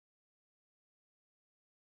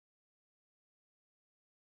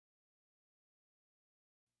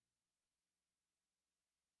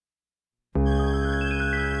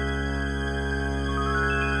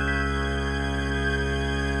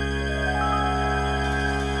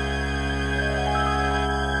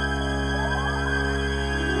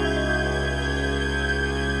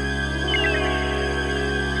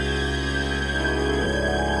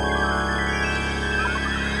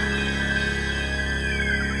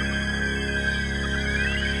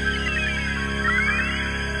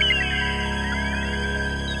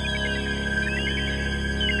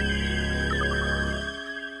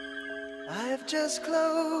just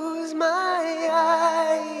close my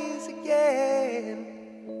eyes again,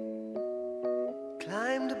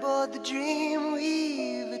 climbed aboard the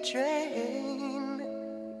Dreamweaver train,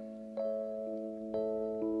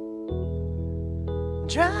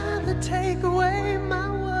 drive to take away my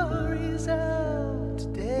worries of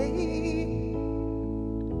today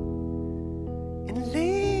and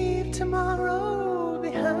leave tomorrow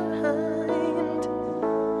behind.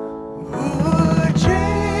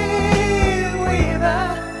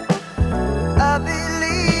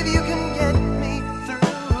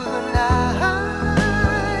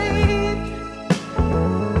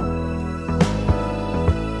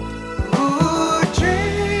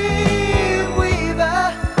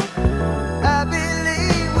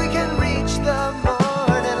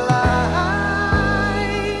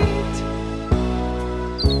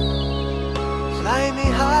 Fly me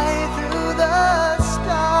high through the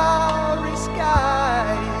starry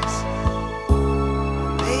skies,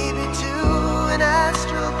 maybe to an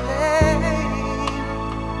astral plane.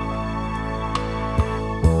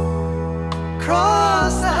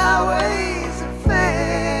 Cross the highways of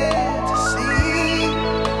fantasy,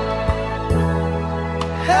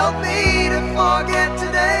 help me to forget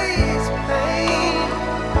today's pain.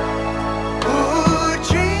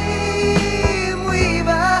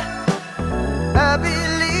 I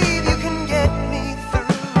believe you can get me through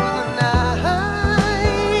the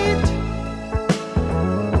night.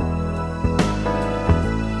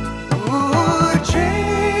 Ooh,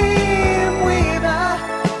 Dreamweaver,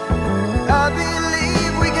 I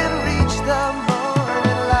believe we can reach the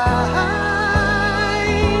morning light.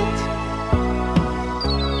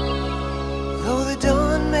 Though the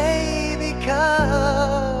dawn may be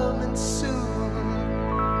coming soon,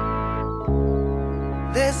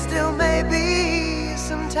 there still may be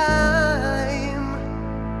some time